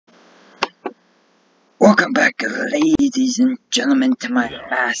Welcome back, ladies and gentlemen, to my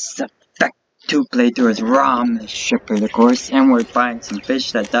Mass Effect 2 playthrough as Rom, the shipper, of course, and we're finding some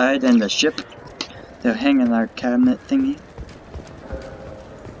fish that died in the ship. They're hanging in our cabinet thingy.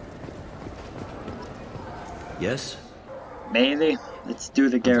 Yes? Bailey, let's do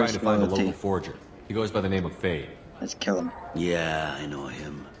the Garrus I'm trying to find a loyalty. local forger. He goes by the name of Fade. Let's kill him. Yeah, I know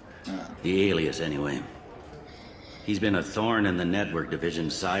him. The alias, anyway. He's been a thorn in the network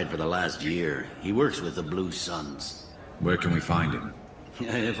division's side for the last year. He works with the Blue Suns. Where can we find him?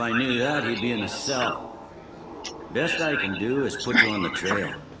 If I knew that, he'd be in a cell. Best I can do is put you on the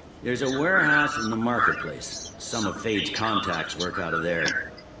trail. There's a warehouse in the marketplace. Some of Fade's contacts work out of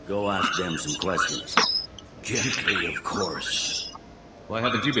there. Go ask them some questions. Gently, of course. Why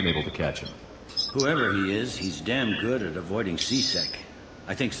haven't you been able to catch him? Whoever he is, he's damn good at avoiding C-Sec.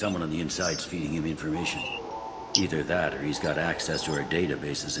 I think someone on the inside's feeding him information. Either that, or he's got access to our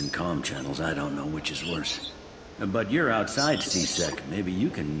databases and comm channels. I don't know which is worse. But you're outside C-Sec. Maybe you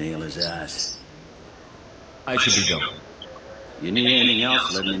can nail his ass. I should be going. You need anything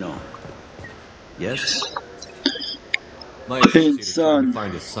else, let me know. Yes? My associate is trying son. to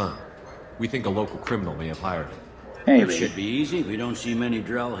find his son. We think a local criminal may have hired him. Hey, It should be easy. We don't see many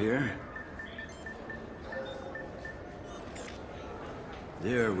Drell here.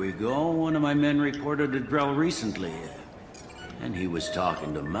 There we go. One of my men reported to Drell recently. And he was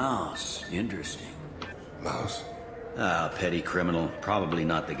talking to Mouse. Interesting. Mouse? Ah, petty criminal. Probably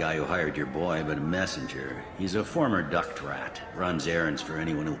not the guy who hired your boy, but a messenger. He's a former duct rat. Runs errands for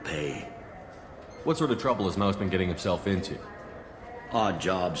anyone who'll pay. What sort of trouble has Mouse been getting himself into? Odd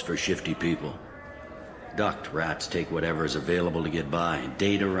jobs for shifty people. Duct rats take whatever is available to get by.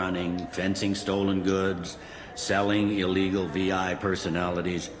 Data running, fencing stolen goods, selling illegal VI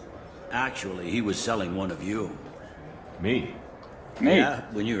personalities. Actually, he was selling one of you. Me? me. Yeah,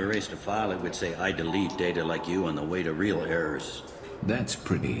 when you erased a file, it would say, I delete data like you on the way to real errors. That's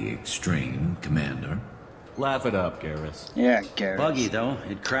pretty extreme, Commander. Laugh it up, Garrus. Yeah, Garrus. Buggy, though.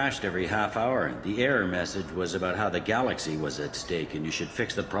 It crashed every half hour. The error message was about how the galaxy was at stake, and you should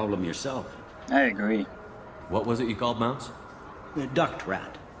fix the problem yourself. I agree. What was it you called Mouse? The duct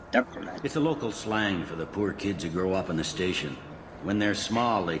rat. Definitely. It's a local slang for the poor kids who grow up in the station. When they're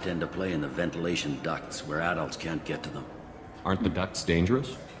small, they tend to play in the ventilation ducts where adults can't get to them. Aren't the ducts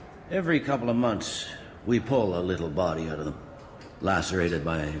dangerous? Every couple of months, we pull a little body out of them. Lacerated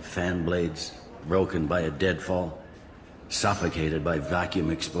by fan blades, broken by a deadfall, suffocated by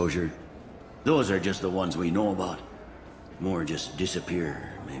vacuum exposure. Those are just the ones we know about. More just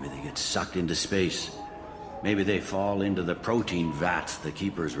disappear. Maybe they get sucked into space. Maybe they fall into the protein vats the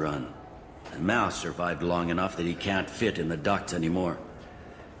keepers run. And Mouse survived long enough that he can't fit in the ducts anymore.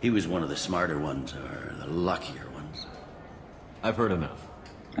 He was one of the smarter ones, or the luckier ones. I've heard enough.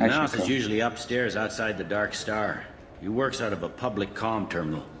 Mouse is usually upstairs outside the Dark Star. He works out of a public comm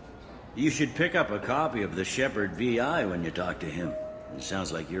terminal. You should pick up a copy of the Shepherd VI when you talk to him. It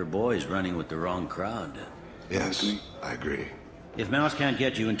sounds like your boy's running with the wrong crowd. Yes, I agree. If Mouse can't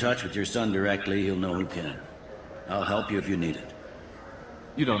get you in touch with your son directly, he'll know who can. I'll help you if you need it.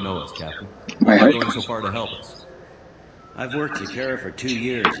 You don't know us, Captain. Why Why are you going so far to help us? I've worked the care for 2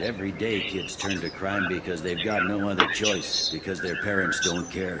 years. Every day kids turn to crime because they've got no other choice, because their parents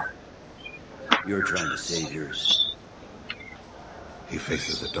don't care. You're trying to save yours. He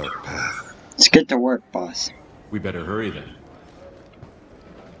faces a dark path. Let's get to work, boss. We better hurry then.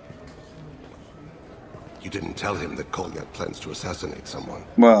 You didn't tell him that Kolyat plans to assassinate someone.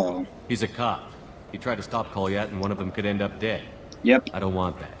 Well, He's a cop. He tried to stop Kolyat and one of them could end up dead. yep, I don't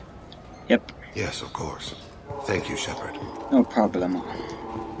want that. yep. Yes, of course. Thank you, Shepard. No problemo.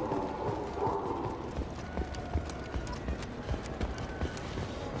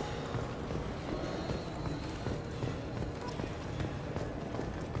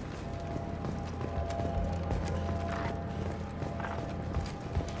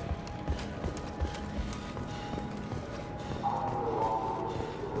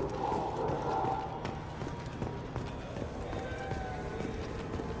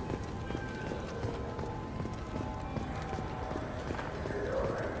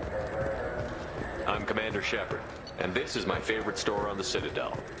 I'm Commander Shepard, and this is my favorite store on the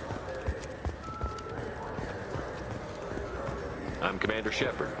Citadel. I'm Commander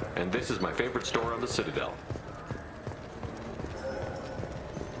Shepard, and this is my favorite store on the Citadel.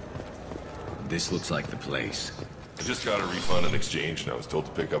 This looks like the place. I just got a refund and exchange, and I was told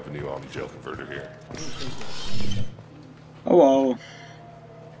to pick up a new Omni-Gel converter here. Hello.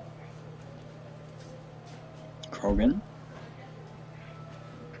 Krogan.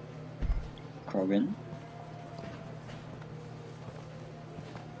 Krogan.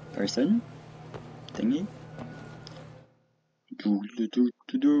 Person. thingy.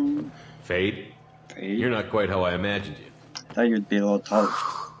 Do. Fade? Fade. You're not quite how I imagined you. Thought you'd be a little taller.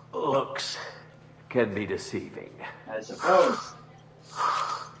 Looks can be deceiving. I suppose.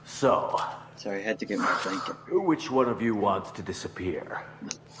 So, Sorry, I had to get my blanket. which one of you wants to disappear?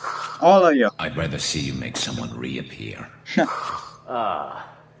 All of you. I'd rather see you make someone reappear.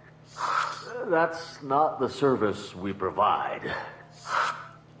 That's not the service we provide.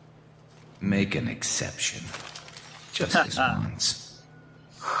 Make an exception. Just this once.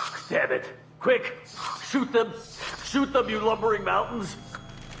 Damn it. Quick! Shoot them! Shoot them, you lumbering mountains!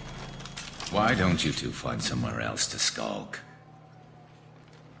 Why don't you two find somewhere else to skulk?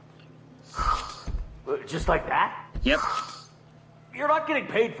 Just like that? Yep. You're not getting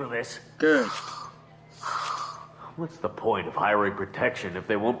paid for this. Good. What's the point of hiring protection if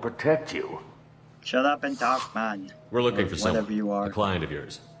they won't protect you? Shut up and talk, man. We're looking Or for someone. whatever you are. A client of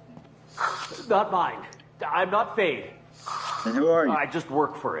yours. Not mine. I'm not Fade. Then who are you? I just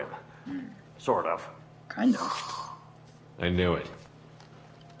work for him. Sort of. Kind of. I knew it.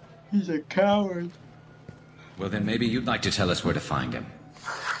 He's a coward. Well, then maybe you'd like to tell us where to find him.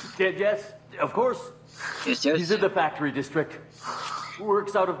 Yes, of course. Yes, He's in the factory district.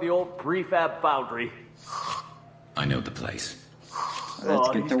 Works out of the old prefab foundry. I know the place. Let's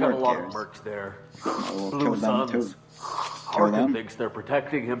get He's to got work, a lot Garrus. of mercs there. We'll Blue kill them Suns. too. Harkin them? thinks they're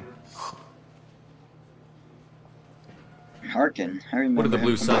protecting him. Harkin. I remember What do the him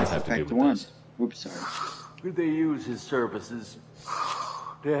Blue from Suns Mass have to do Effect with 1. this? Oops, sorry. They use his services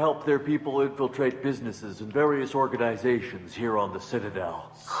to help their people infiltrate businesses and various organizations here on the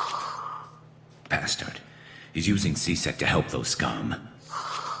Citadel. Bastard. He's using CSEC to help those scum.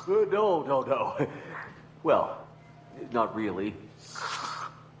 No. Well, not really.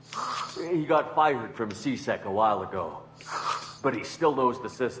 He got fired from CSEC a while ago, but he still knows the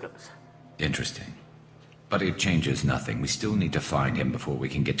systems. Interesting. But it changes nothing. We still need to find him before we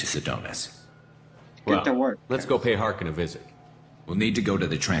can get to Sedonis. Get to work. Let's go pay Harkin a visit. We'll need to go to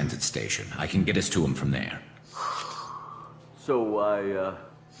the transit station. I can get us to him from there. So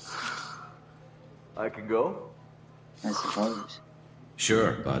I can go? I suppose.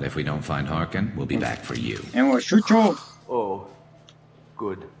 Sure, but if we don't find Harkin, we'll be back for you. And we'll shoot you. Oh,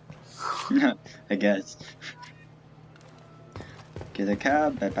 good. I guess. Get a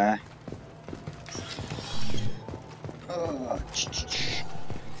cab, bye-bye. Oh,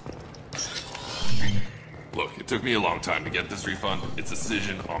 Look, it took me a long time to get this refund. It's a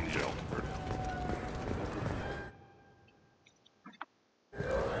decision on the jail converted.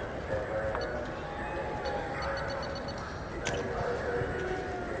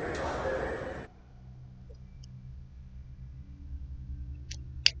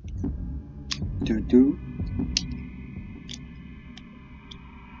 do.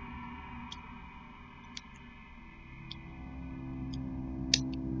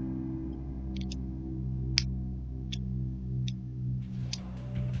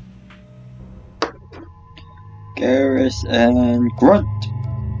 Garrus and Grunt.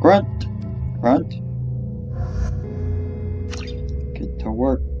 Get to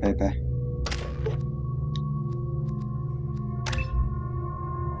work, baby.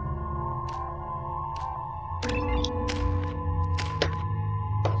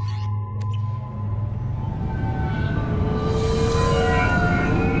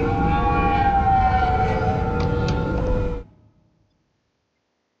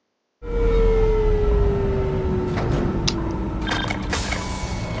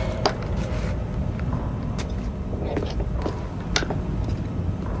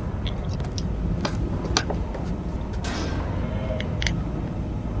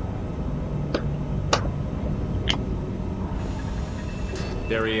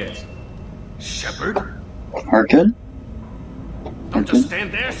 There he is. Shepard? Harkin? Don't just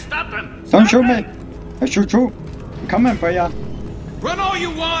stand there. Stop him! Don't Stop shoot me! him! I shoot you! I'm coming for ya! Run all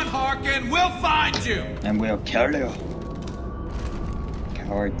you want, Harkin. We'll find you. And we'll kill you.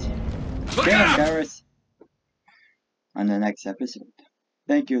 Cowards. Look Get him, out! Garrus! On the next episode.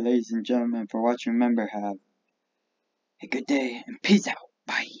 Thank you, ladies and gentlemen, for watching. Remember, have a good day and peace out.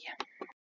 Bye.